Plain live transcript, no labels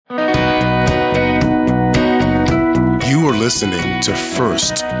listening to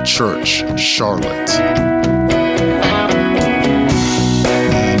First Church Charlotte.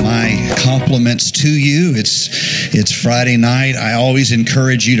 Compliments to you. It's Friday night. I always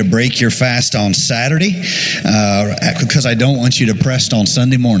encourage you to break your fast on Saturday because I don't want you depressed on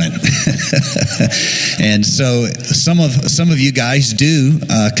Sunday morning. And so some of you guys do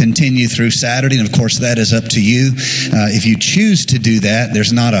continue through Saturday, and of course that is up to you. If you choose to do that,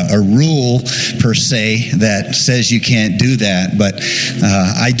 there's not a rule per se that says you can't do that, but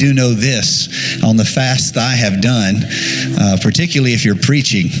I do know this on the fast that I have done, particularly if you're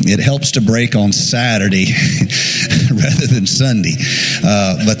preaching, it helps to break on Saturday rather than Sunday.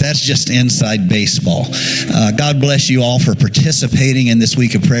 But that's just inside baseball. God bless you all for participating in this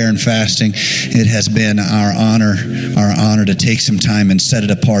week of prayer and fasting. It has been our honor to take some time and set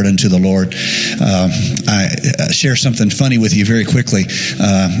it apart unto the Lord. I share something funny with you very quickly.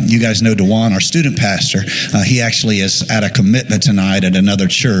 You guys know Dewan, our student pastor. He actually is at a commitment tonight at another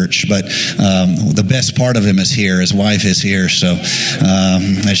church, but the best part of him is here. His wife is here, so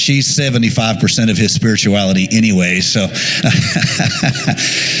she's 75% of his spirituality anyway. So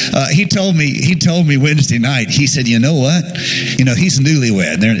he told me Wednesday night, he said, you know what? He's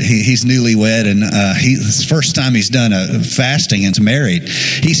newlywed. He's newlywed, and it's the first time he's done a fasting and is married.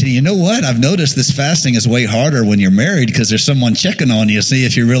 He said, you know what? I've noticed this fasting is way harder when you're married because there's someone checking on you to see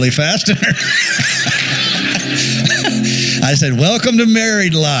if you're really fasting. I said, welcome to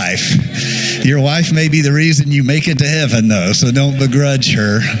married life. Your wife may be the reason you make it to heaven, though, so don't begrudge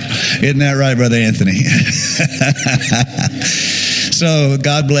her. Isn't that right, Brother Anthony? So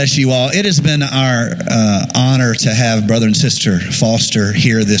God bless you all. It has been our honor to have Brother and Sister Foster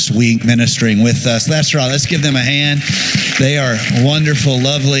here this week ministering with us. That's right. Let's give them a hand. They are wonderful,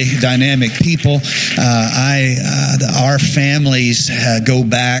 lovely, dynamic people. Our families go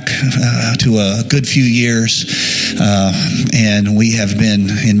back to a good few years, and we have been,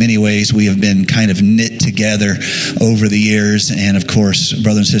 in many ways, kind of knit together over the years. And of course,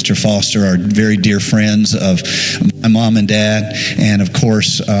 Brother and Sister Foster are very dear friends of my mom and dad, and of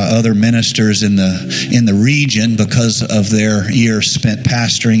course other ministers in the region because of their years spent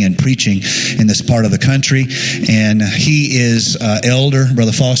pastoring and preaching in this part of the country. And he is elder.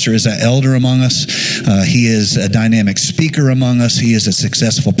 Brother Foster is an elder among us. He is a dynamic speaker among us. He is a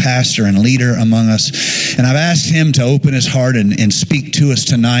successful pastor and leader among us. And I've asked him to open his heart and speak to us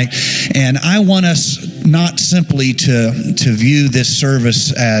tonight. And I want us not simply to view this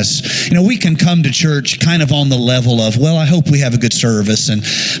service as, we can come to church kind of on the level of, well, I hope we have a good service, and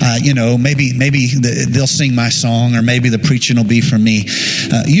maybe they'll sing my song, or maybe the preaching will be from me.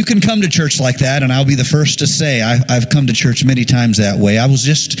 You can come to church like that, and I'll be the first to say I've come to church many times that way. I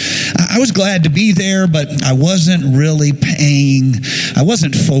was glad to be there, but I wasn't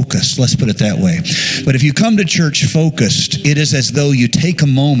focused, let's put it that way. But if you come to church focused, it is as though you take a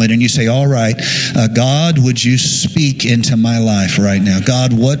moment and you say, all right, God, would you speak into my life right now?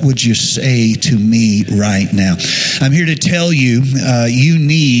 God, what would you say to me right now? I'm here to tell you, you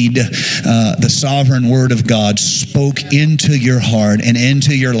need the sovereign word of God spoke into your heart and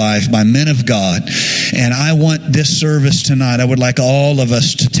into your life by men of God. And I want this service tonight, I would like all of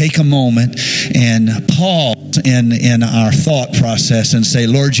us to take a moment and pause in our thought process and say,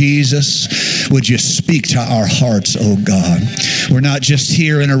 Lord Jesus, would you speak to our hearts, oh God? We're not just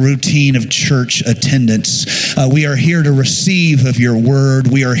here in a routine of church attendance. We are here to receive of your word.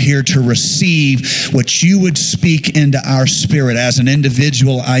 We are here to receive what you would speak into our spirit. As an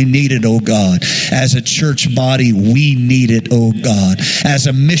individual, I need it, oh God. As a church body, we need it, oh God. As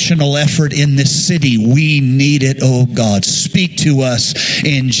a missional effort in this city, we need it, oh God. Speak to us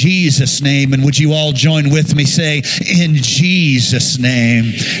in Jesus' name. And would you all join with me? Say, in Jesus'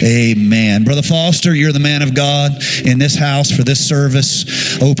 name, amen. Brother Foster, you're the man of God in this house for this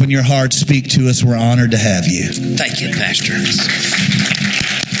service. Open your heart, speak to us. We're honored to have you. Thank you, Pastor.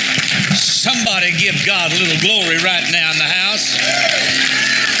 Somebody give God a little glory right now in the house.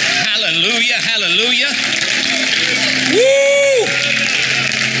 Hallelujah, hallelujah. Woo!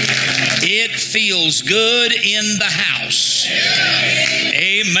 It feels good in the house.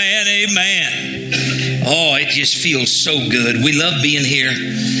 Amen, amen. Oh, it just feels so good. We love being here,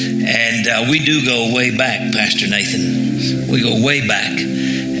 and we do go way back, Pastor Nathan. We go way back,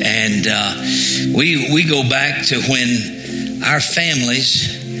 and we go back to when our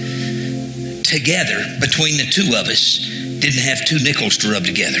families together, between the two of us, didn't have two nickels to rub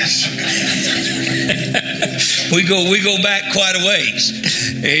together. we go back quite a ways.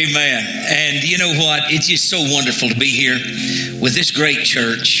 Amen. And you know what? It's just so wonderful to be here with this great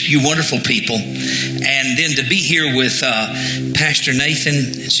church, you wonderful people, and then to be here with Pastor Nathan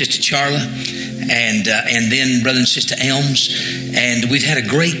and Sister Charla, and then Brother and Sister Elms, and we've had a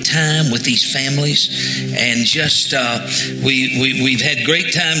great time with these families, and just we've had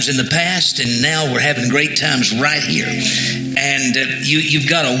great times in the past, and now we're having great times right here. And you've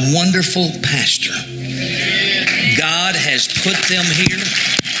got a wonderful pastor. God has put them here.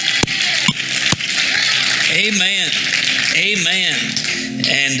 Amen. Amen.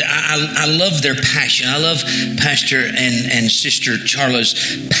 And I love their passion. I love Pastor and Sister Charla's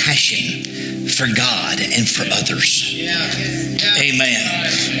passion for God and for others. Amen.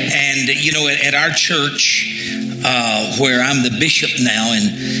 And, you know, at our church, where I'm the bishop now,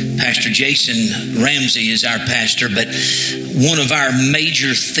 and Pastor Jason Ramsey is our pastor, but one of our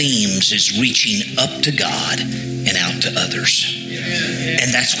major themes is reaching up to God and out to others.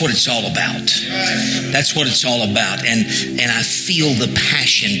 And that's what it's all about. That's what it's all about. And I feel the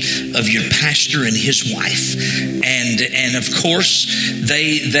passion of your pastor and his wife. And of course,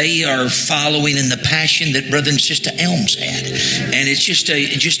 they are following in the passion that Brother and Sister Elms had. And it's just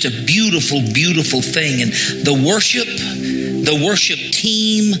a beautiful, beautiful thing. And the worship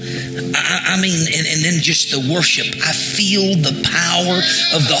team, I mean, and then just the worship. I feel the power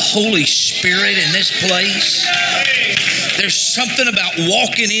of the Holy Spirit in this place. There's something about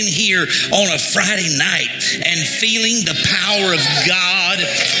walking in here on a Friday night and feeling the power of God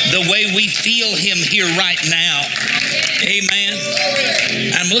the way we feel Him here right now. Amen.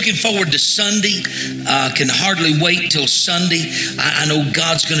 I'm looking forward to Sunday. Can hardly wait till Sunday. I know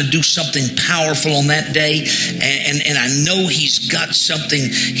God's going to do something powerful on that day. And I know He's got something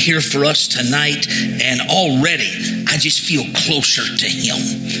here for us tonight. And already, I just feel closer to Him.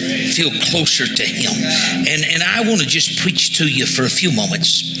 Feel closer to Him. And I want to just preach to you for a few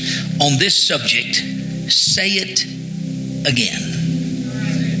moments on this subject. Say it again.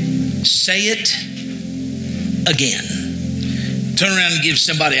 Say it again. Turn around and give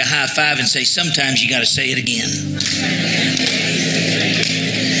somebody a high five and say, sometimes you got to say it again.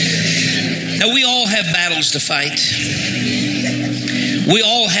 Now, we all have battles to fight. We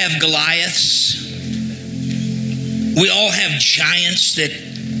all have Goliaths. We all have giants that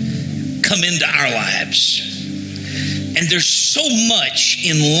come into our lives. And there's so much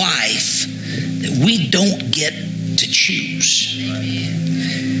in life that we don't get to choose.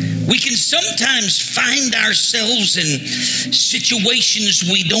 We can sometimes find ourselves in situations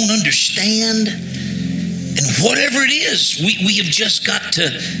we don't understand. And whatever it is, we have just got to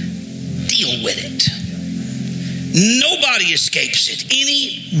deal with it. Nobody escapes it.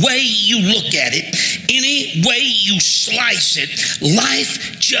 Any way you look at it, any way you slice it,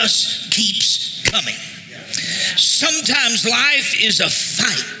 life just keeps coming. Sometimes life is a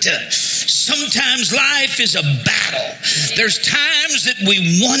fight. Sometimes life is a battle. There's times that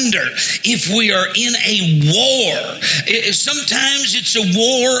we wonder if we are in a war. Sometimes it's a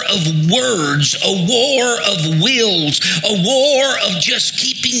war of words, a war of wills, a war of just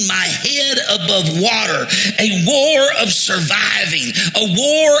keeping my head above water, a war of surviving, a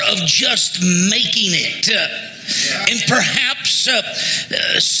war of just making it. And perhaps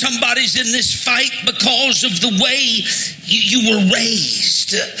somebody's in this fight because of the way you were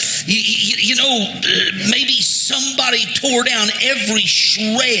raised. You know, maybe somebody tore down every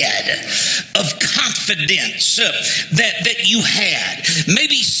shred of confidence that you had.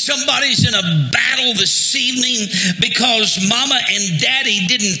 Maybe somebody's in a battle this evening because mama and daddy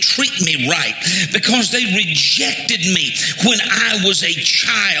didn't treat me right, because they rejected me when I was a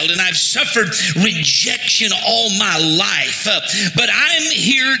child, and I've suffered rejection all my life. But I'm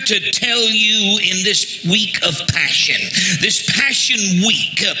here to tell you in this week of passion, this Passion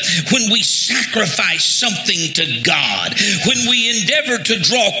Week, when we sacrifice something to God, when we endeavor to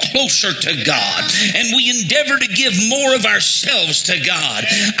draw closer to God, and we endeavor to give more of ourselves to God,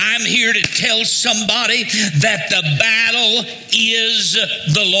 I'm here to tell somebody that the battle is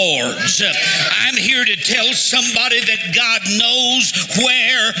the Lord's. I'm here to tell somebody that God knows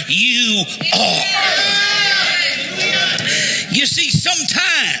where you are. You see,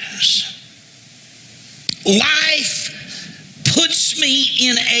 sometimes life puts me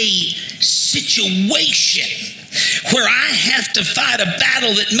in a situation where I have to fight a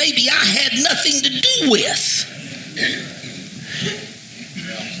battle that maybe I had nothing to do with.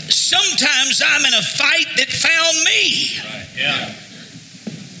 Sometimes I'm in a fight that found me.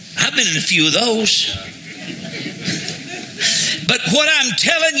 I've been in a few of those. But what I'm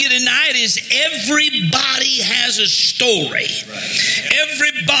telling you tonight is everybody has a story.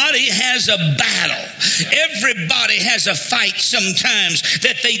 Everybody has a battle. Everybody has a fight sometimes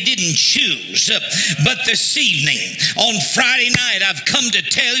that they didn't choose. But this evening, on Friday night, I've come to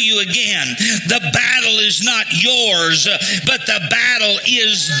tell you again, the battle is not yours, but the battle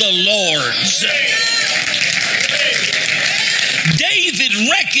is the Lord's. David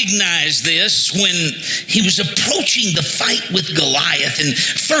recognized this when he was approaching the fight with Goliath. In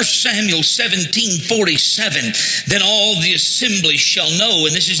 1 Samuel 17:47, then all the assembly shall know,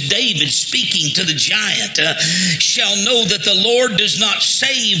 and this is David speaking to the giant, shall know that the Lord does not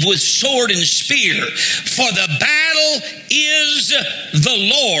save with sword and spear, for the battle is the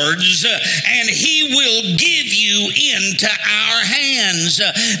Lord's, and he will give you into our hands.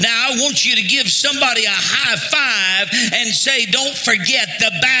 Now I want you to give somebody a high five and say, don't forget,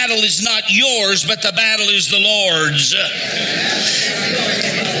 the battle is not yours, but the battle is the Lord's.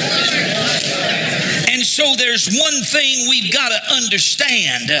 And so there's one thing we've got to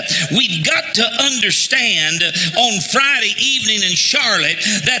understand. We've got to understand on Friday evening in Charlotte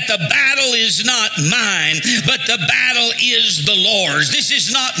that the battle is not mine, but the battle is the Lord's. This is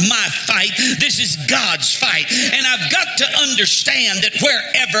not my fight. This is God's fight. And I've got to understand that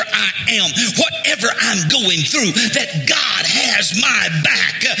wherever I am, whatever I'm going through, that God has my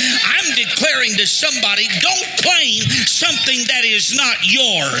back. I'm declaring to somebody, don't claim something that is not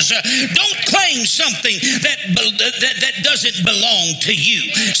yours. Don't claim something that doesn't belong to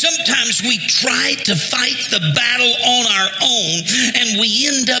you. Sometimes we try to fight the battle on our own, and we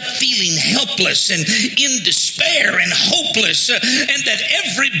end up feeling helpless and in despair and hopeless, and that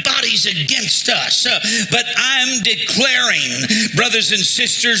everybody's against us. But I'm declaring, brothers and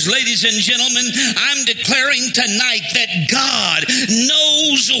sisters, ladies and gentlemen, I'm declaring tonight that God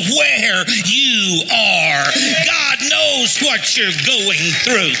knows where you are. God knows what you're going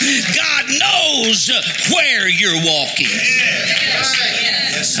through. God knows where you're walking.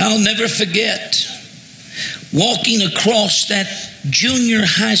 I'll never forget walking across that junior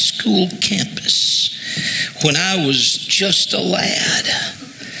high school campus when I was just a lad.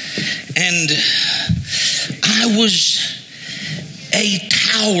 And I was a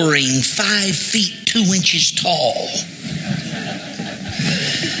towering 5 feet 2 inches tall.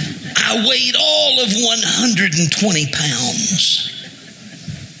 I weighed all of 120 pounds.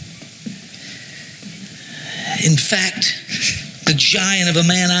 In fact, the giant of a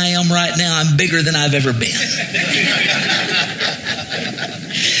man I am right now, I'm bigger than I've ever been.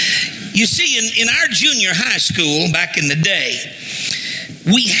 You see, in our junior high school back in the day,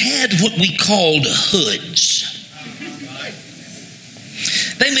 we had what we called hoods.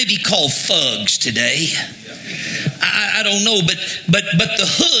 They may be called thugs today. I don't know, but the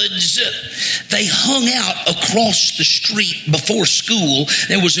hoods, they hung out across the street before school.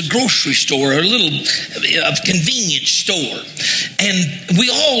 There was a grocery store, a convenience store, and we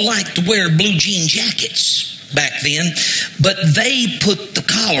all liked to wear blue jean jackets back then, but they put the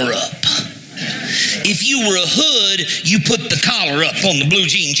collar up. If you were a hood, you put the collar up on the blue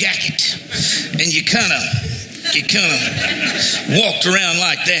jean jacket, and you kind of walked around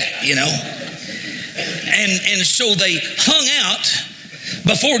like that, you know. And so they hung out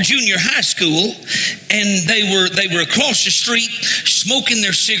before junior high school, and they were across the street smoking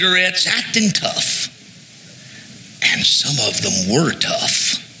their cigarettes, acting tough. And some of them were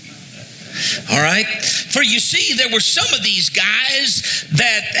tough. All right? For you see, there were some of these guys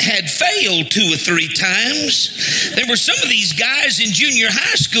that had failed 2 or 3 times. There were some of these guys in junior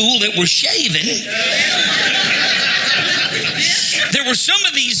high school that were shaving. There were some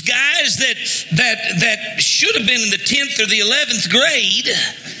of these guys that should have been in the 10th or the 11th grade,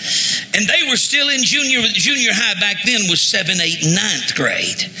 and they were still in junior high back then was 7th, 8th, and 9th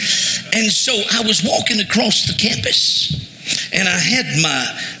grade. And so I was walking across the campus, and I had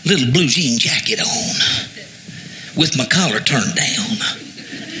my little blue jean jacket on with my collar turned down.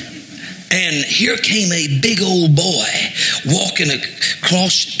 And here came a big old boy walking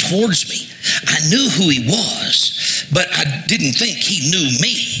across towards me. I knew who he was, but I didn't think he knew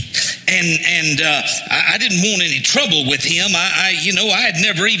me. And I didn't want any trouble with him. I had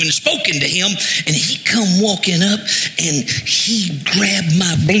never even spoken to him. And he come walking up, and he grabbed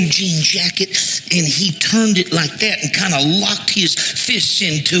my blue jean jacket, and he turned it like that and kind of locked his fists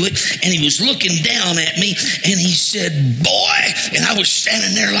into it. And he was looking down at me, and he said, "Boy," and I was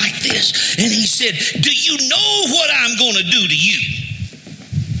standing there like this. And he said, "Do you know what I'm going to do to you?"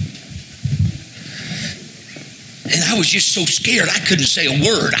 And I was just so scared I couldn't say a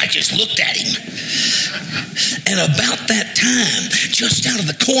word. I just looked at him. And about that time, just out of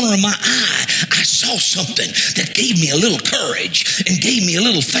the corner of my eye, I saw something that gave me a little courage and gave me a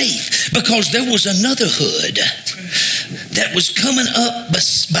little faith, because there was another hood that was coming up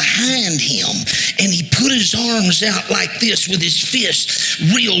behind him, and he his arms out like this with his fist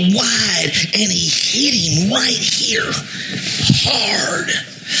real wide, and he hit him right here hard.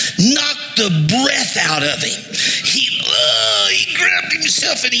 Knocked the breath out of him. He grabbed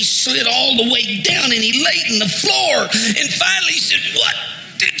himself and he slid all the way down, and he laid on the floor, and finally he said, "What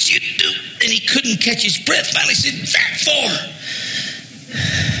did you do?" And he couldn't catch his breath. Finally he said, "That for?"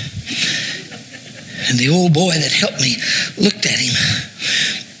 And the old boy that helped me looked at him,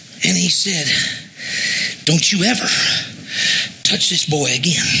 and he said, "Don't you ever touch this boy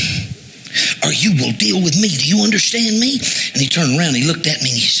again, or you will deal with me. Do you understand me?" And he turned around, he looked at me,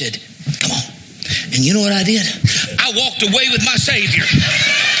 and he said, "Come on." And you know what I did? I walked away with my Savior.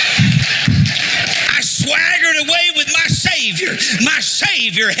 I swaggered away with my Savior. My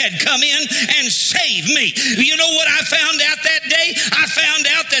Savior had come in and saved me. You know what I found out that day? I found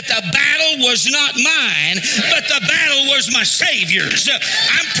out that the battle was not mine, but the battle was my Savior's.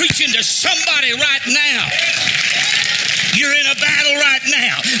 I'm preaching to somebody right now. You're in a battle right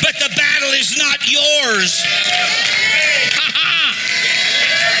now, but the battle is not yours.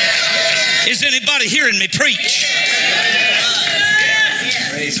 Is anybody hearing me preach?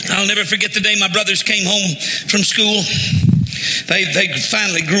 I'll never forget the day my brothers came home from school. They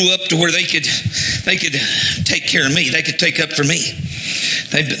finally grew up to where they could take care of me. They could take up for me.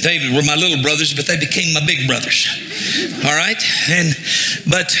 They were my little brothers, but they became my big brothers. All right?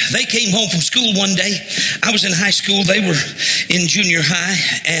 But they came home from school one day. I was in high school. They were in junior high.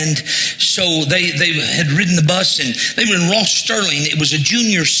 And so they had ridden the bus, and they were in Ross Sterling. It was a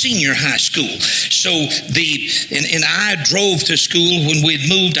junior-senior high school. So and I drove to school. When we had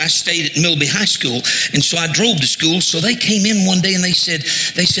moved, I stayed at Milby High School. And so I drove to school. So they came in one day and they said,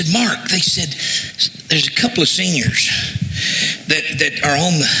 "Mark," they said, "there's a couple of seniors that are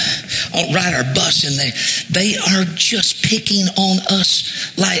on ride our bus, and they are just picking on us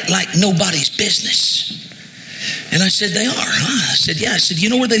like nobody's business." And I said, "They are, huh?" I said, "Yeah." I said, "You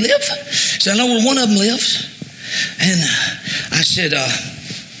know where they live?" I said, "I know where one of them lives." And I said,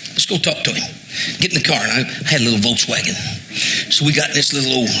 "Let's go talk to him." Get in the car. And I had a little Volkswagen. So we got in this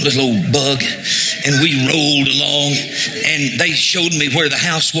little old bug, and we rolled along, and they showed me where the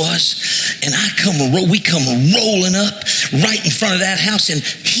house was. And we come rolling up right in front of that house, and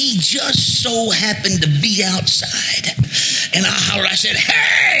he just so happened to be outside. And I hollered, I said,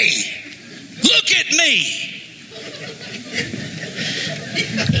 "Hey, look at me."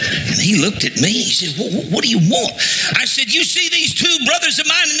 And he looked at me. He said, "What do you want?" I said, "You see these two brothers of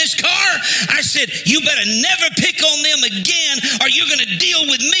mine in this car?" I said, "You better never pick on them again, or you're going to deal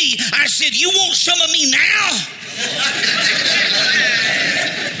with me." I said, "You want some of me now?"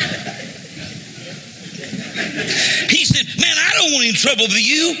 He said, "Man, I don't want any trouble with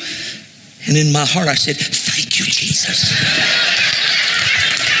you." And in my heart, I said, "Thank you, Jesus."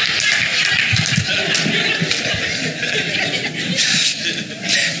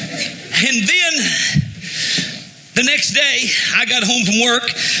 And then the next day, I got home from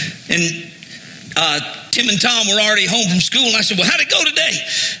work, and Tim and Tom were already home from school. And I said, "Well, how'd it go today?"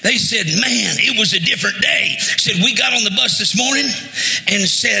 They said, "Man, it was a different day." Said, "We got on the bus this morning," and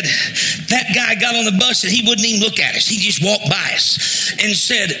said, "That guy got on the bus and he wouldn't even look at us. He just walked by us." And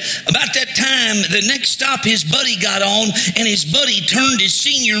said, about that time, the next stop, his buddy got on, and his buddy turned his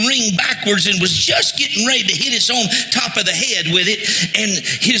senior ring backwards and was just getting ready to hit us on top of the head with it. And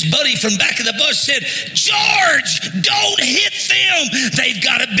his buddy from back of the bus said, "George, don't hit them. They've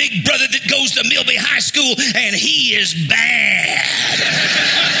got a big brother that goes to Milby High School, and he is bad."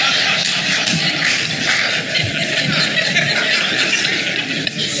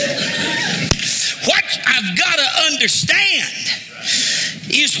 What I've got to understand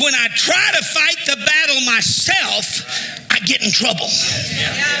is when I try to fight the battle myself, I get in trouble.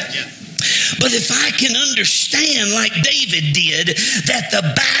 But if I can understand, like David did, that the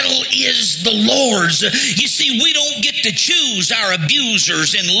battle is the Lord's. You see, we don't get to choose our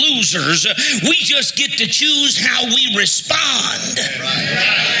abusers and losers. We just get to choose how we respond.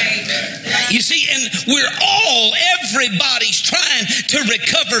 You see, and everybody's trying to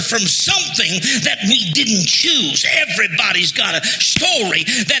recover from something that we didn't choose. Everybody's got a story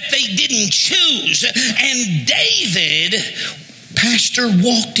that they didn't choose. And David, Pastor,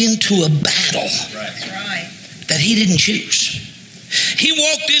 walked into a battle that he didn't choose. He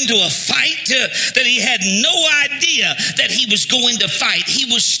walked into a fight that he had no idea that he was going to fight. He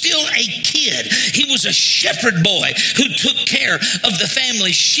was still a kid. He was a shepherd boy who took care of the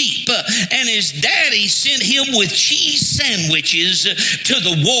family sheep. And his daddy sent him with cheese sandwiches to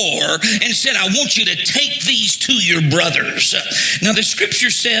the war and said, "I want you to take these to your brothers." Now the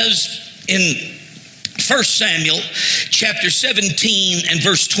scripture says in 1 Samuel chapter 17 and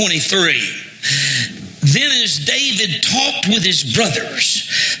verse 23, Then as David talked with his brothers,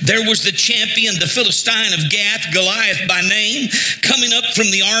 there was the champion, the Philistine of Gath, Goliath by name, coming up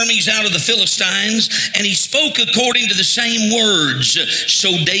from the armies out of the Philistines, and he spoke according to the same words.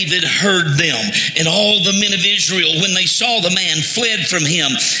 So David heard them, and all the men of Israel, when they saw the man, fled from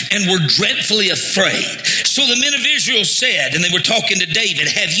him and were dreadfully afraid. So the men of Israel said, and they were talking to David,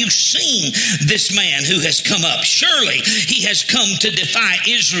 have you seen this man who has come up? Surely he has come to defy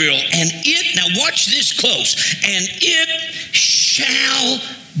Israel, and it, now watch this close, and it shall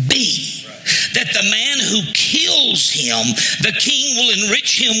be that the man who kills him, the king will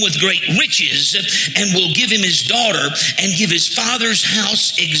enrich him with great riches and will give him his daughter and give his father's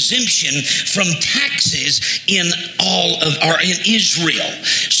house exemption from taxes in in Israel.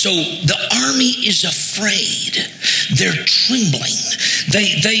 So the army is afraid. They're trembling.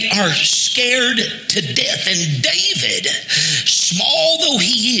 They are scared to death. And David, small though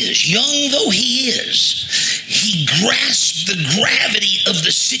he is, young though he is, he grasped the gravity of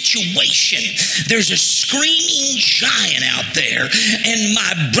the situation. There's a screaming giant out there, and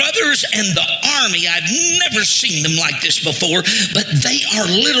my brothers and the army, I've never seen them like this before, but they are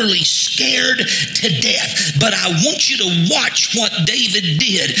literally scared to death. But I want you to watch what David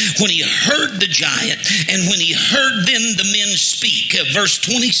did when he heard the giant and when he heard then the men speak. Verse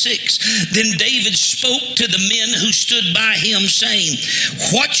 26, then David spoke to the men who stood by him, saying,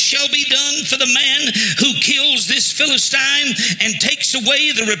 what shall be done for the man who kills this Philistine and takes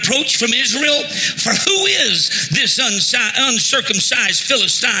away the reproach from Israel? For who is this uncircumcised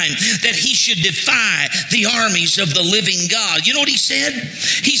Philistine that he should defy the armies of the living God? You know what he said?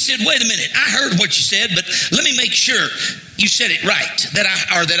 He said, wait a minute, I heard what you said, but let me make sure you said it right, that I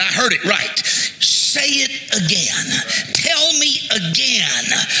heard it right. Say it again. Tell me again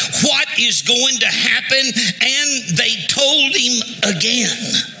what is going to happen. And they told him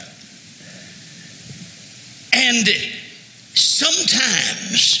again. And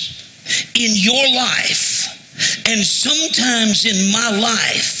sometimes in your life, and sometimes in my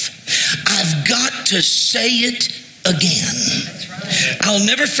life, I've got to say it again. I'll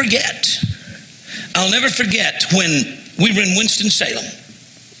never forget when we were in Winston-Salem.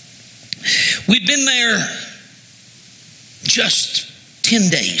 We'd been there just 10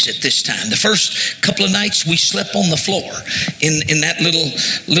 days at this time. The first couple of nights we slept on the floor in that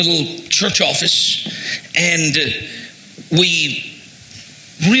little church office, and we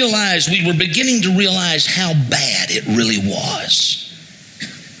were beginning to realize how bad it really was.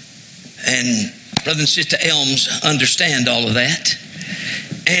 And Brother and Sister Elms understand all of that.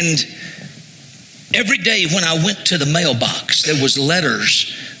 And every day when I went to the mailbox, there was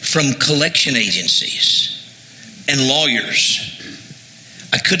letters from collection agencies and lawyers.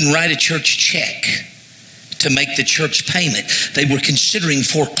 I couldn't write a church check to make the church payment. They were considering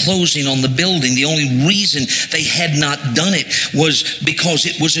foreclosing on the building. The only reason they had not done it was because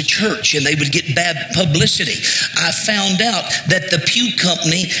it was a church and they would get bad publicity. I found out that the pew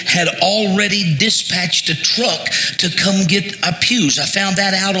company had already dispatched a truck to come get our pews. I found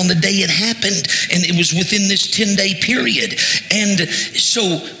that out on the day it happened, and it was within this 10-day period. And so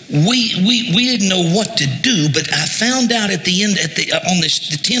we didn't know what to do, but I found out at the end, on the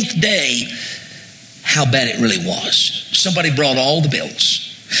 10th day, how bad it really was. Somebody brought all the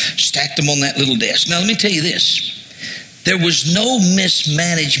bills, stacked them on that little desk. Now, let me tell you this. There was no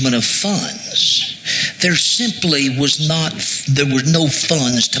mismanagement of funds. There were no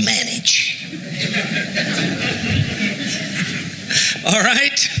funds to manage. All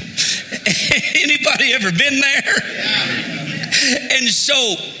right? Anybody ever been there? And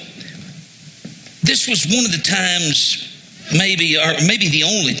so, this was one of the times, maybe the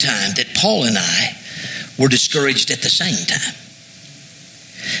only time, that Paul and I were discouraged at the same time.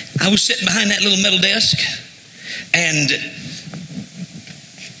 I was sitting behind that little metal desk, and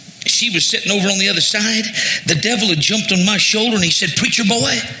she was sitting over on the other side. The devil had jumped on my shoulder, and he said, "Preacher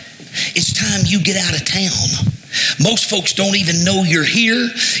boy, it's time you get out of town. Most folks don't even know you're here.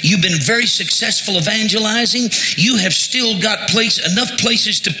 You've been very successful evangelizing. You have still got enough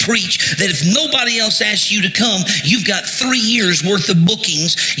places to preach that if nobody else asks you to come, you've got 3 years worth of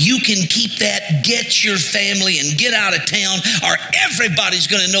bookings. You can keep that, get your family, and get out of town, or everybody's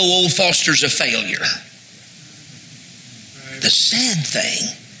going to know Old Foster's a failure." The sad thing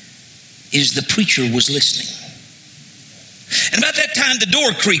is the preacher was listening. And about that time, the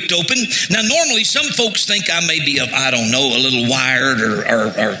door creaked open. Now, normally, some folks think I may be, a little wired or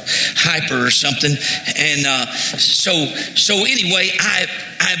hyper or something. And so anyway, I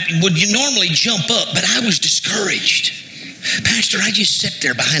would normally jump up, but I was discouraged. Pastor, I just sat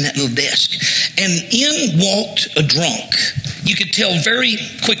there behind that little desk, and in walked a drunk. You could tell very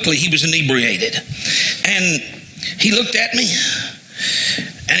quickly he was inebriated. And he looked at me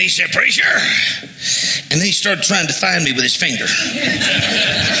and he said, "Preacher." And then he started trying to find me with his finger.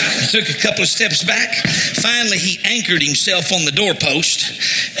 He took a couple of steps back. Finally, he anchored himself on the doorpost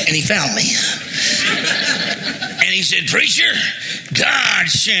and he found me. And he said, "Preacher, God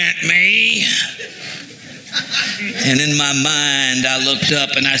sent me." And in my mind, I looked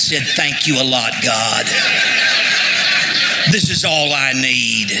up and I said, "Thank you a lot, God. This is all I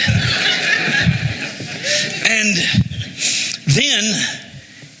need." And then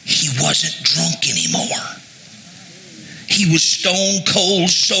he wasn't drunk anymore. He was stone cold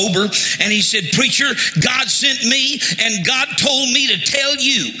sober. And he said, "Preacher, God sent me, and God told me to tell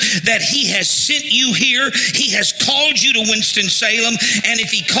you that he has sent you here. He has called you to Winston-Salem. And if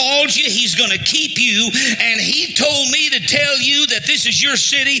he called you, he's going to keep you. And he told me to tell you that this is your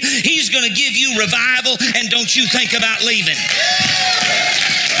city. He's going to give you revival. And don't you think about leaving."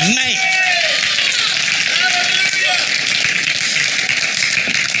 Man.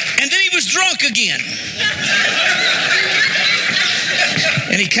 And then he was drunk again.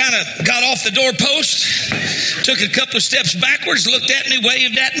 And he kind of got off the doorpost, took a couple of steps backwards, looked at me,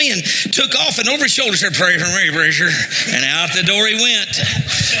 waved at me, and took off. And over his shoulder said, "Pray for me, preacher." And out the door he went.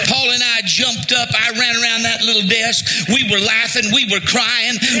 Paul and I jumped up. I ran around that little desk. We were laughing. We were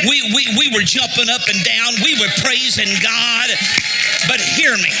crying. We were jumping up and down. We were praising God. But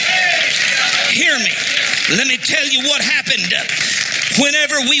hear me. Hear me. Let me tell you what happened.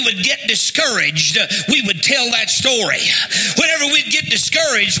 Whenever we would get discouraged, we would tell that story. Whenever we'd get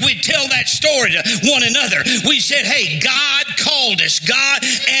discouraged, we'd tell that story to one another. We said, "Hey, God called us. God,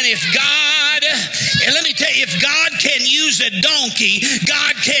 and and let me tell you, if God can use a donkey,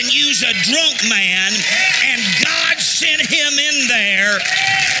 God can use a drunk man, and God sent him in there."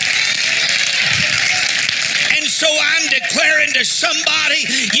 And so I'm declaring to somebody,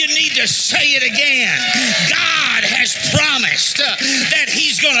 you need to say it again. God has promised that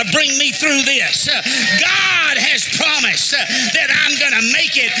he's going to bring me through this. God has promised that I'm going to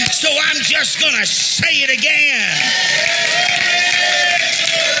make it, so I'm just going to say it again.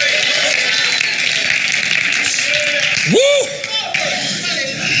 Woo!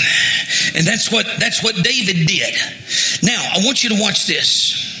 And that's what David did. Now, I want you to watch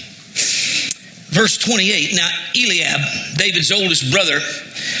this. Verse 28, now Eliab, David's oldest brother,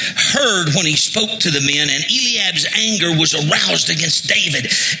 heard when he spoke to the men, and Eliab's anger was aroused against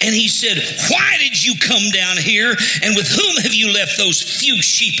David. And he said, "Why did you come down here? And with whom have you left those few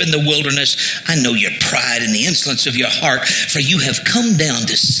sheep in the wilderness? I know your pride and the insolence of your heart, for you have come down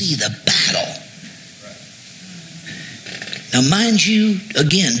to see the battle." Now, mind you,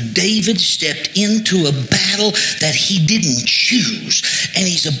 again, David stepped into a battle that he didn't choose. And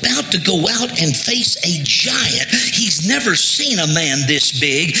he's about to go out and face a giant. He's never seen a man this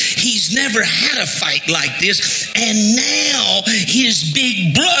big. He's never had a fight like this. And now his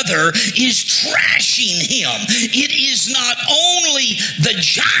big brother is trashing him. It is not only the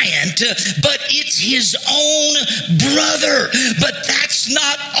giant, but it's his own brother. But that's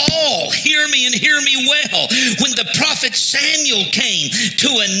not all. Hear me and hear me well. When the prophet Samuel came to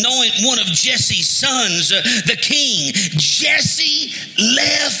anoint one of Jesse's sons, the king, Jesse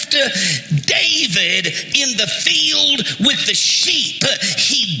left David in the field with the sheep.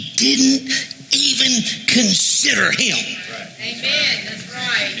 He didn't even consider him. Amen. That's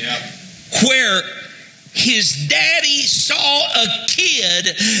right. Yep. Where his daddy saw a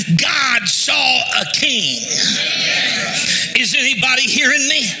kid, God saw a king. Is anybody hearing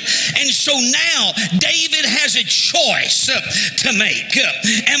me? And so now David has a choice to make.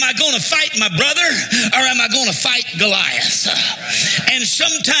 Am I going to fight my brother, or am I going to fight Goliath? And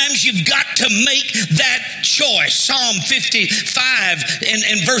sometimes you've got to make that choice. Psalm 55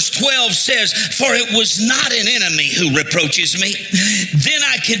 and verse 12 says, "For it was not an enemy who reproaches me, then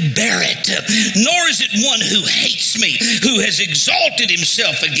I could bear it. Nor is it one who hates me, who has exalted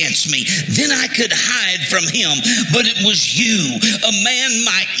himself against me. Then I could hide from him. But it was you, a man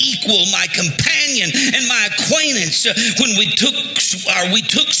my equal, my companion, and my acquaintance, when we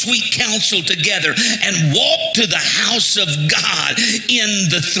took sweet counsel together and walked to the house of God in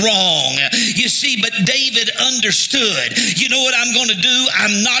the throng." You see, but David understood, you know what I'm going to do?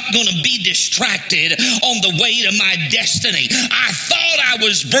 I'm not going to be distracted on the way to my destiny. I thought I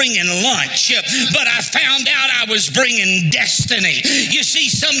was bringing lunch, but I found out I was bringing destiny. You see,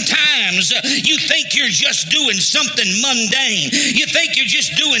 sometimes you think you're just doing something mundane. You think you're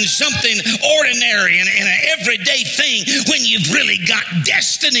just doing something ordinary and an everyday thing when you've really got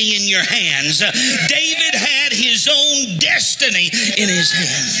destiny in your hands. David had his own destiny in his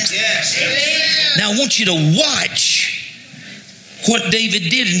hands. Now I want you to watch what David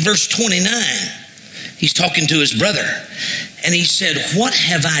did in verse 29. He's talking to his brother. And he said, what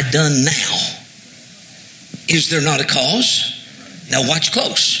have I done now? Is there not a cause? Now watch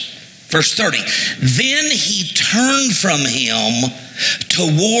close. Verse 30. Then he turned from him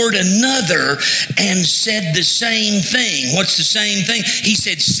toward another and said the same thing. What's the same thing? He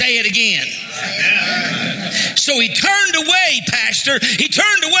said, say it again. So he turned away, Pastor. He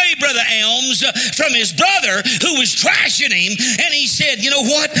turned away, Brother Elms, from his brother who was trashing him. And he said, you know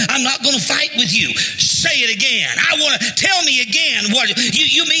what? I'm not going to fight with you. Say it again. I want to tell me again. What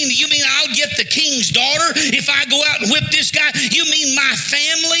you mean I'll get the king's daughter if I go out and whip this guy? You mean my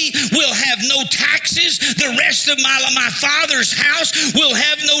family will have no taxes? The rest of my father's house will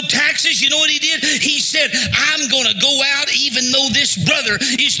have no taxes? You know what he did? He said, I'm going to go out even though this brother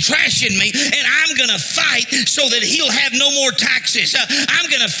is trashing me, and I'm going to fight so that he'll have no more taxes. I'm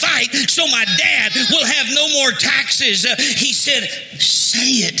going to fight so my dad will have no more taxes. He said,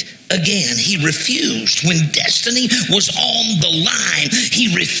 say it again. He refused. When destiny was on the line,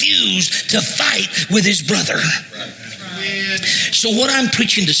 he refused to fight with his brother. So what I'm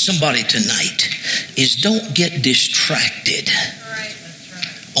preaching to somebody tonight is don't get distracted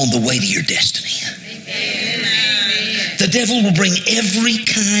on the way to your destiny. The devil will bring every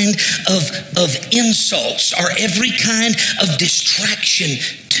kind of insults or every kind of distraction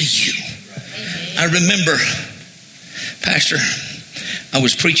to you. I remember, Pastor, I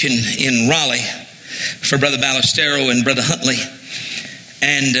was preaching in Raleigh for Brother Ballestero and Brother Huntley,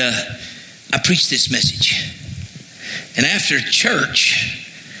 and I preached this message. And after church,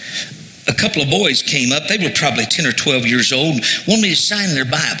 a couple of boys came up. They were probably 10 or 12 years old, wanted me to sign their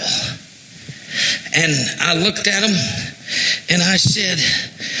Bible. And I looked at them and I said,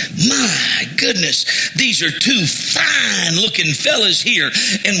 my goodness, these are two fine looking fellas here.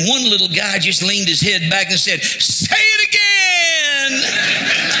 And one little guy just leaned his head back and said, say it again.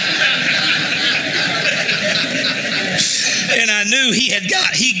 And I knew he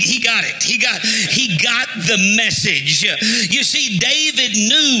got it. He got the message. You see, David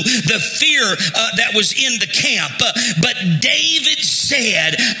knew the fear that was in the camp, but David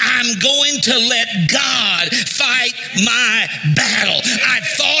said, I'm going to let God fight my battle. I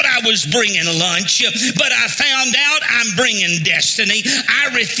thought I was bringing lunch, but I found out I'm bringing destiny.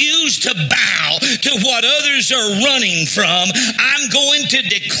 I refuse to bow to what others are running from. I'm going to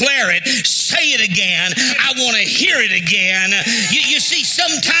declare it. Say it again. I want to hear it again. You see,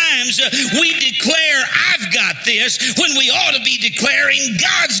 sometimes we declare, I've got this, when we ought to be declaring,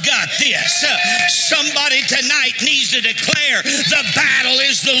 God's got this. Somebody tonight needs to declare, the battle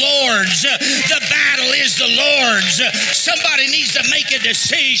is the Lord's. The battle is the Lord's. Somebody needs to make a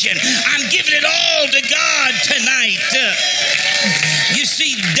decision. I'm giving it all to God tonight. You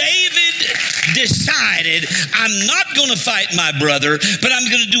see, David decided, I'm not going to fight my brother, but I'm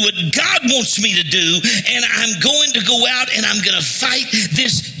going to do what God wants me to do, and I'm going to go out and I'm going to fight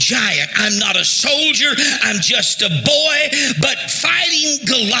this giant. I'm not a soldier, I'm just a boy, but fighting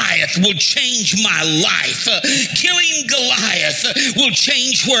Goliath will change my life. Killing Goliath will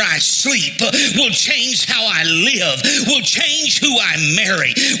change where I sleep, will change how I live, will change who I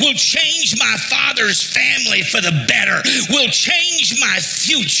marry, will change my father's family for the better, will change my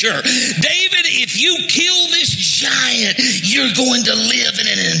future. David, if you kill this giant, you're going to live in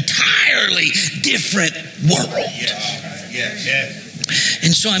an entirely different world. Yes.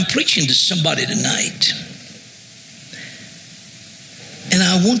 And so I'm preaching to somebody tonight. And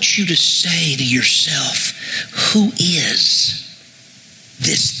I want you to say to yourself, who is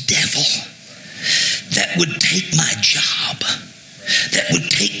this devil that would take my job, that would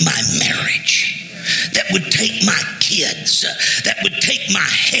take my marriage, that would take my kids, that would take my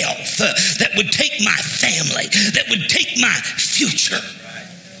health, that would take my family, that would take my future?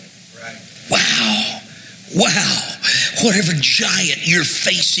 Wow. Whatever giant you're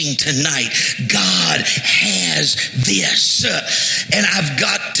facing tonight, God has this. And I've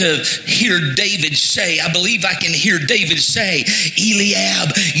got to hear David say, I believe I can hear David say,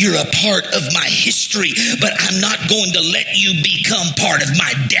 Eliab, you're a part of my history, but I'm not going to let you become part of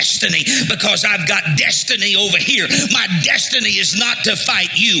my destiny, because I've got destiny over here. My destiny is not to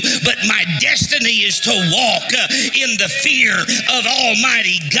fight you, but my destiny is to walk in the fear of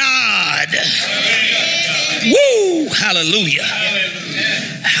Almighty God. Woo! Hallelujah.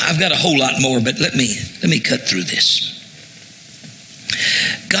 I've got a whole lot more, but let me cut through this.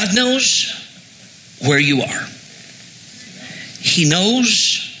 God knows where you are. He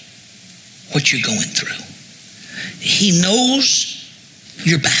knows what you're going through. He knows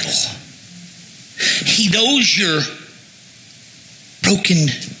your battle. He knows your broken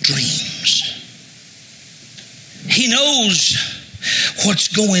dreams. He knows what's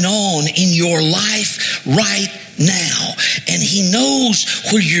going on in your life right now. And He knows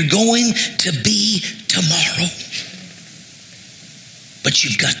where you're going to be tomorrow. But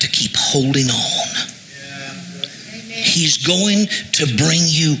you've got to keep holding on. He's going to bring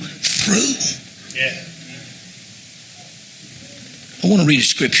you through. I want to read a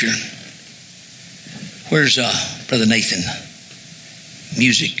scripture. Where's Brother Nathan?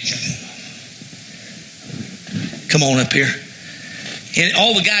 Music. Come on up here. And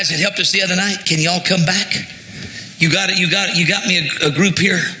all the guys that helped us the other night, can y'all come back? You got it. You got me a group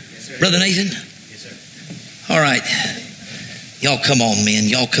here, yes, Brother Nathan? Yes, sir. All right. Y'all come on, men.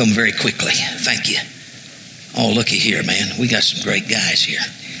 Y'all come very quickly. Thank you. Oh, looky here, man. We got some great guys here.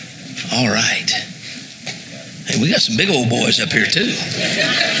 All right. Hey, we got some big old boys up here too.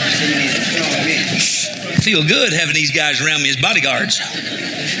 Feel good having these guys around me as bodyguards.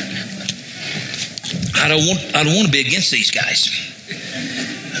 I don't want to be against these guys.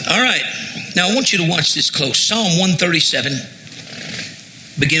 All right. Now I want you to watch this close. Psalm 137,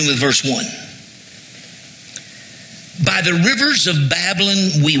 begin with verse 1. By the rivers of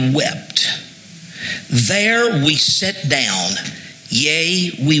Babylon we wept. There we sat down.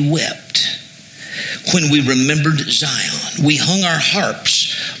 Yea, we wept. When we remembered Zion, we hung our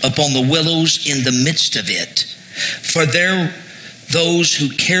harps upon the willows in the midst of it. For there those who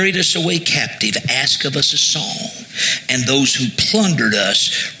carried us away captive asked of us a song, and those who plundered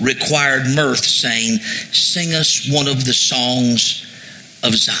us required mirth, saying, sing us one of the songs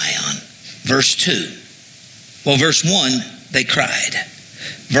of Zion. Verse 2. Well, verse 1, they cried.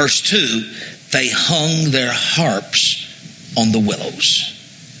 Verse 2, they hung their harps on the willows.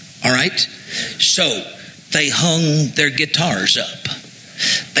 All right? So, they hung their guitars up.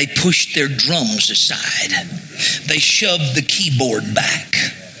 They pushed their drums aside. They shoved the keyboard back.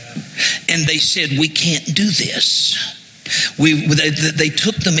 And they said, we can't do this. They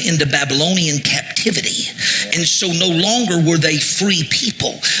took them into Babylonian captivity. And so no longer were they free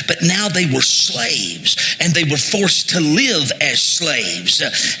people, but now they were slaves, and they were forced to live as slaves.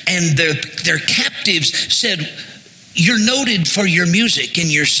 And their captives said, you're noted for your music and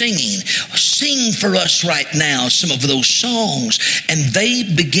your singing. Sing for us right now some of those songs. And they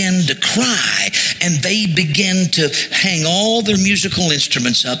began to cry, and they began to hang all their musical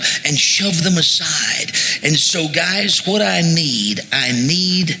instruments up and shove them aside. And so, guys, what I need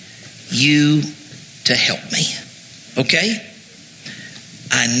you to help me. Okay?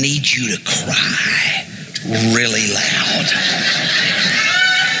 I need you to cry really loud.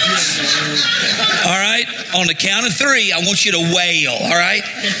 All right? On the count of 3, I want you to wail. All right?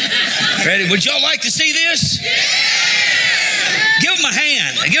 Ready? Would y'all like to see this? Give them a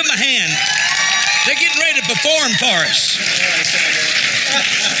hand. Give them a hand. They're getting ready to perform for us.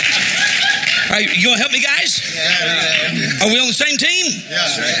 All right, you going to help me, guys? Are we on the same team?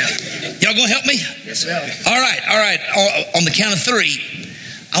 Y'all going to help me? Yes, sir. All right. On the count of 3,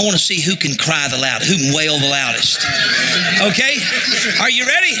 I want to see who can cry the loudest, who can wail the loudest. Okay? Are you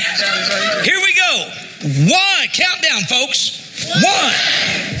ready? Here we go. 1. Countdown, folks. 1,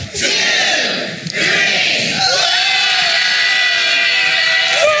 2, 3.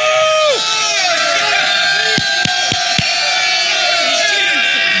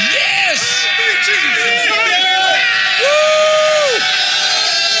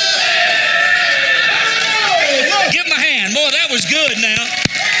 Was good now.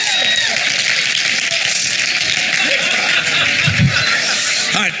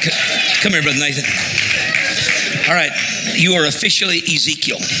 All right, come here, Brother Nathan. All right, you are officially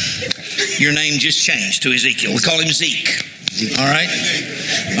Ezekiel. Your name just changed to Ezekiel. We call him Zeke. All right?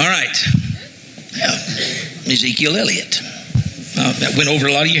 All right. Yeah. Ezekiel Elliott. That went over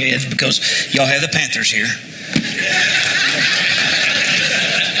a lot of your heads because y'all have the Panthers here.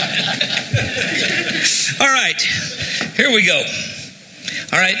 All right. Here we go.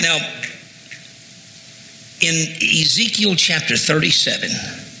 All right, now, in Ezekiel chapter 37,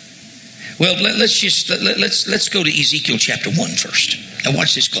 well, let's go to Ezekiel chapter 1 first. Now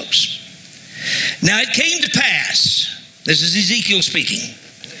watch this close. Now it came to pass, this is Ezekiel speaking,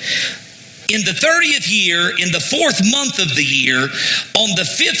 in the 30th year, in the 4th month of the year, on the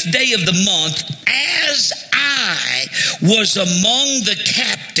 5th day of the month, as I was among the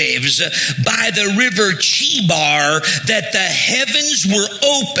captives by the river Chebar, that the heavens were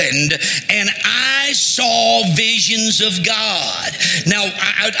opened, and I saw visions of God. Now,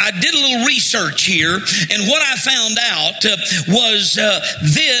 I did a little research here, and what I found out was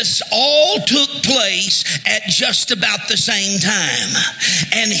this all took place at just about the same time.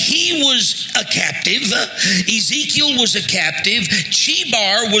 And he was a captive. Ezekiel was a captive.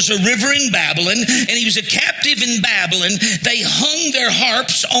 Chebar was a river in Babylon, and he was a captive in Babylon. children, they hung their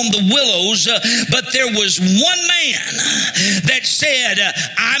harps on the willows, but there was one man that said,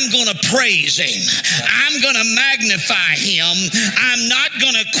 I'm going to praise him. I'm going to magnify him. I'm not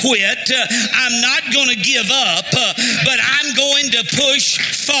going to quit. I'm not going to give up, but I'm going to push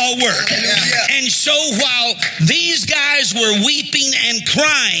forward. And so while these guys were weeping and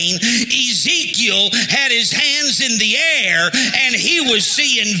crying, Ezekiel had his hands in the air and he was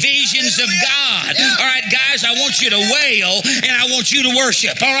seeing visions of God. All right, guys, I want you to wail and I want you to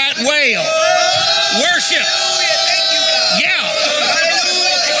worship. All right, wail. Worship. Yeah.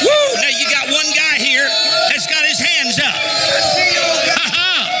 Woo! Now you got one guy here that's got his hands up.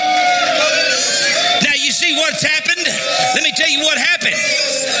 Now you see what's happened? Let me tell you what happened.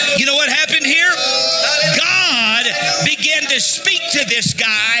 You know what happened here? God began to speak to this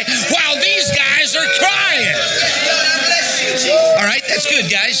guy while these guys are crying. All right, that's good,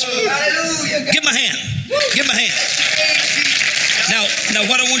 guys. Give him a hand. Give him a hand. Now,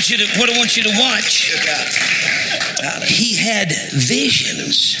 what I want you to watch. He had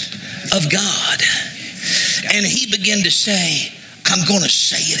visions of God, and he began to say, "I'm going to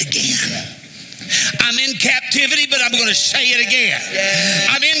say it again. I'm in captivity, but I'm going to say it again.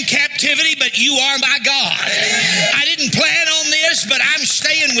 I'm in captivity, but you are my God. I didn't plan on this, but I'm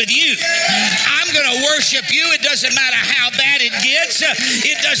staying with you. I'm going to worship you. It doesn't matter how bad it gets.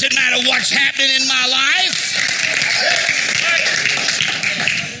 It doesn't matter what's happening in my life."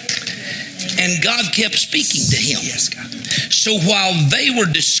 And God kept speaking to him. Yes, God. So while they were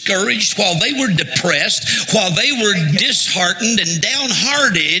discouraged, while they were depressed, while they were disheartened and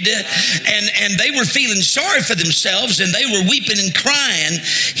downhearted, and they were feeling sorry for themselves and they were weeping and crying,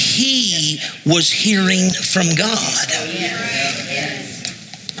 he was hearing from God.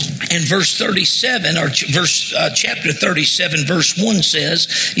 And verse 37, or chapter 37, verse 1 says,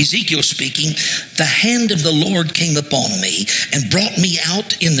 Ezekiel speaking, "The hand of the Lord came upon me and brought me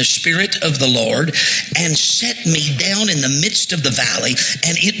out in the spirit of the Lord and set me down in the midst of the valley,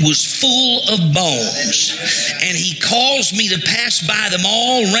 and it was full of bones. And he caused me to pass by them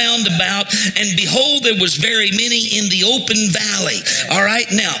all round about, and behold, there was very many in the open valley." All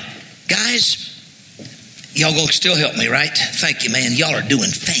right, now, guys, y'all gonna still help me, right? Thank you, man. Y'all are doing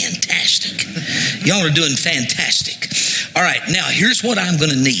fantastic. Y'all are doing fantastic. All right, now here's what I'm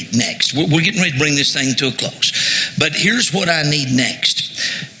gonna need next. We're getting ready to bring this thing to a close. But here's what I need next.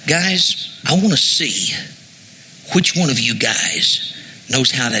 Guys, I want to see which one of you guys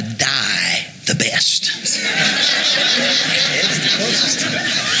knows how to die the best.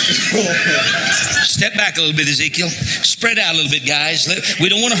 Step back a little bit, Ezekiel. Spread out a little bit, guys. We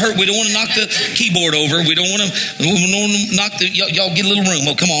don't want to hurt. We don't want to knock the keyboard over. We don't want to knock the. Y'all get a little room.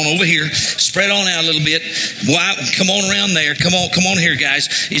 Oh, come on over here. Spread on out a little bit. Well, come on around there. Come on here, guys.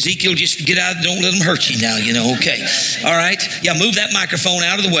 Ezekiel, just get out. Don't let them hurt you now. You know. Okay. All right. Yeah. Move that microphone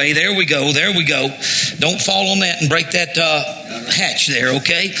out of the way. There we go. There we go. Don't fall on that and break that hatch there.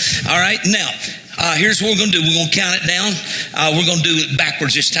 Okay. All right. Now. Here's what we're going to do. We're going to count it down. We're going to do it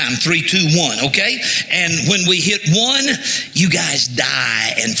backwards this time. 3, 2, 1. Okay? And when we hit 1, you guys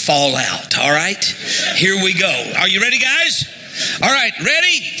die and fall out. All right? Here we go. Are you ready, guys? All right.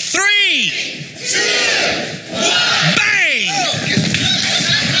 Ready? 3, 2, 1. Bang!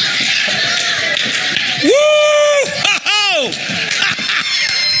 Woo! Ho-ho!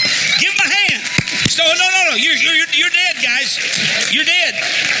 Give him a hand. So, no. You're dead, guys. You're dead.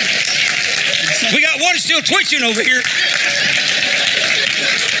 We got one still twitching over here.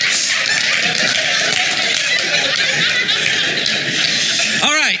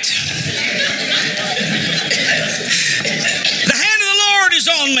 All right. The hand of the Lord is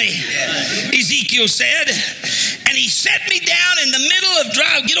on me, Ezekiel said. And he set me down in the middle of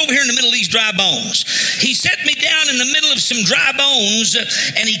get over here in the middle of these dry bones. He set me down in the middle of some dry bones,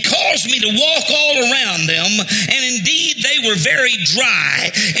 and he caused me to walk all around them, and indeed they were very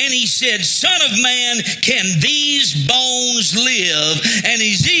dry. And he said, "Son of man, can these bones live?" And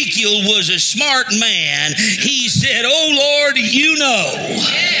Ezekiel was a smart man. He said, "Oh Lord, you know."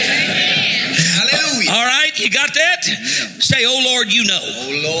 Hallelujah. All right, you got that? Say, "Oh Lord, you know." Oh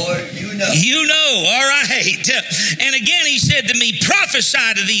Lord, you know. You know, all right. And again he said to me,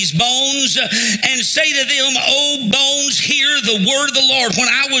 "Prophesy to these bones and say to them, O bones, hear the word of the Lord." When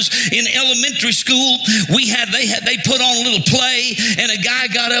I was in elementary school, they put on a little play, and a guy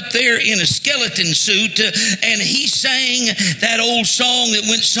got up there in a skeleton suit, and he sang that old song that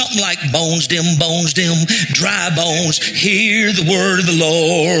went something like, "Bones dim, dry bones, hear the word of the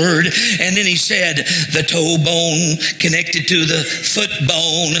Lord." And then he said, "The toe bone connected to the foot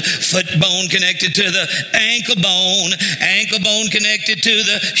bone connected to the ankle bone connected to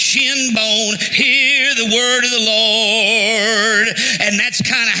the shin bone. Hear the word of the Lord. And that's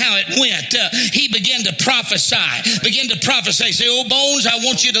kind of how it went. He began to prophesy. Say, oh, bones, I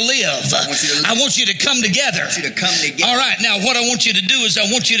want you to live. I want you to come together. All right, now what I want you to do is I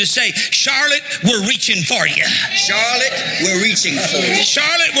want you to say, Charlotte, we're reaching for you. Charlotte, we're reaching for you.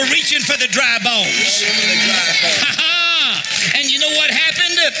 Charlotte, we're reaching for the dry bones. And you know what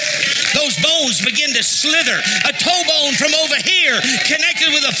happened? Those bones begin to slither. A toe bone from over here connected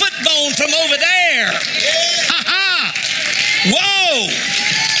with a foot bone from over there. Whoa!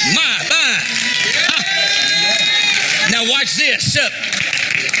 My. Now watch this.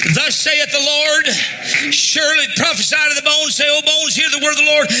 Thus saith the Lord, surely prophesy to the bones, say, O bones, hear the word of the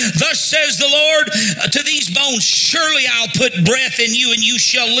Lord. Thus says the Lord to these bones, surely I'll put breath in you and you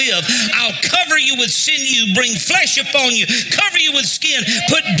shall live. I'll cover you with sinew, bring flesh upon you, cover you with skin,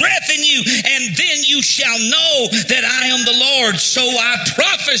 put breath in you, and then you shall know that I am the Lord. So I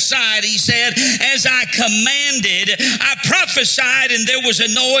prophesied, he said, as I commanded. I prophesied, and there was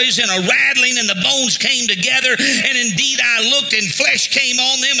a noise and a rattling, and the bones came together, and indeed I looked, and flesh came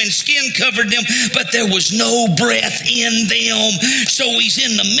on them, and skin covered them, but there was no breath in them. So he's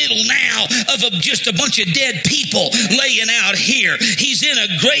in the middle now of just a bunch of dead people laying out here. He's in a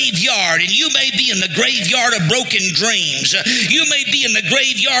graveyard, and you may be in the graveyard of broken dreams. You may be in the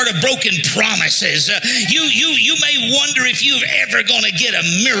graveyard of broken promises. You may wonder if you're ever going to get a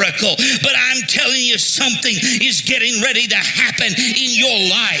miracle, but I'm telling you, something is getting ready to happen in your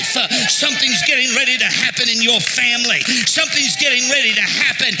life. Something's getting ready to happen in your family. Something's getting ready to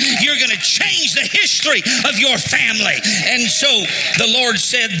happen. You're going to change the history of your family. And so the Lord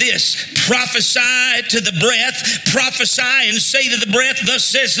said this, prophesy to the breath, prophesy and say to the breath, thus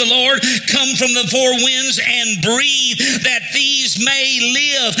says the Lord, come from the four winds and breathe that these may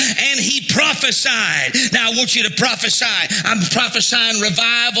live. And he prophesied. Now I want you to prophesy. I'm prophesying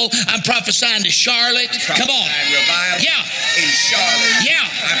revival. I'm prophesying to Charlotte. Come on. Revival. Yeah. In Charlotte. Yeah.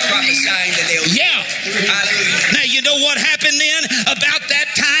 I'm prophesying that they'll. Yeah. Hallelujah. Now you know what happened then? About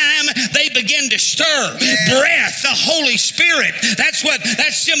that time, they begin to stir. Breath, the Holy Spirit. That's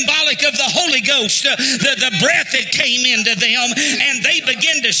symbolic of the Holy Ghost. The breath that came into them, and they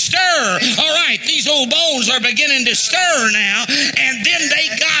begin to stir. All right, these old bones are beginning to stir now, and then they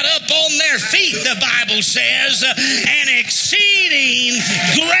got up on their feet, the Bible says, an exceeding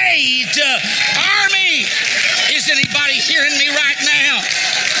great army. Is anybody hearing me right now?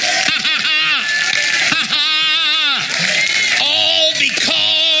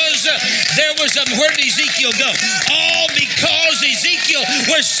 There was where did Ezekiel go? All because Ezekiel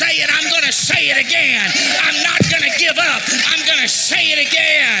was saying, I'm going to say it again. I'm not going to give up. I'm going to say it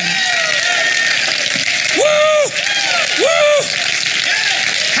again. Woo! Woo!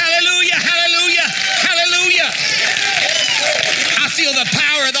 Hallelujah, hallelujah, hallelujah. I feel the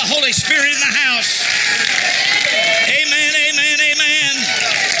power of the Holy Spirit in the house. Amen, amen, amen.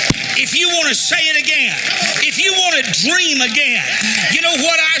 If you want to say it again, if you want to dream again, you know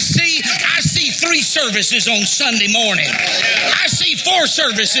what I see? I see 3 services on Sunday morning. I see 4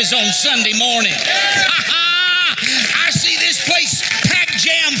 services on Sunday morning. I see this place packed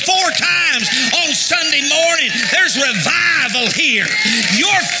jam 4 times on Sunday morning. There's revival here.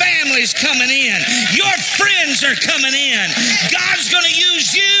 Your family's coming in. Your friends are coming in. God's going to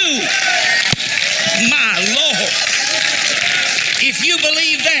use you. My Lord. If you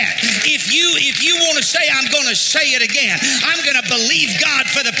believe that, if you want to say, I'm going to say it again, I'm going to believe God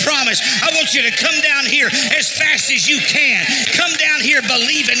for the promise, I want you to come down here as fast as you can. Come down here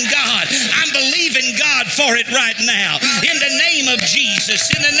believing God. I'm believing God for it right now. In the name of Jesus.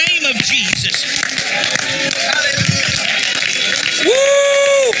 In the name of Jesus.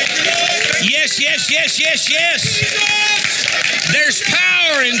 Woo! Yes, yes, yes, yes, yes. There's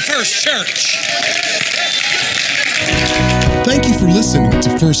power in First Church. Thank you for listening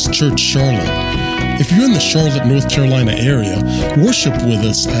to First Church Charlotte. If you're in the Charlotte, North Carolina area, worship with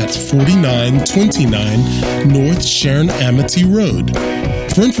us at 4929 North Sharon Amity Road.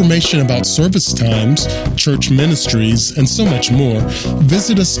 For information about service times, church ministries, and so much more,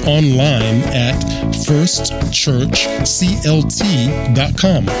 visit us online at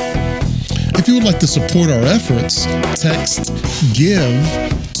firstchurchclt.com. If you would like to support our efforts, text GIVE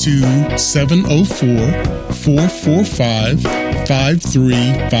to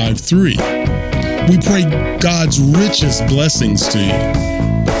 704-445-5353. We pray God's richest blessings to you.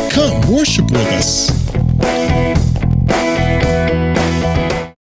 Come worship with us.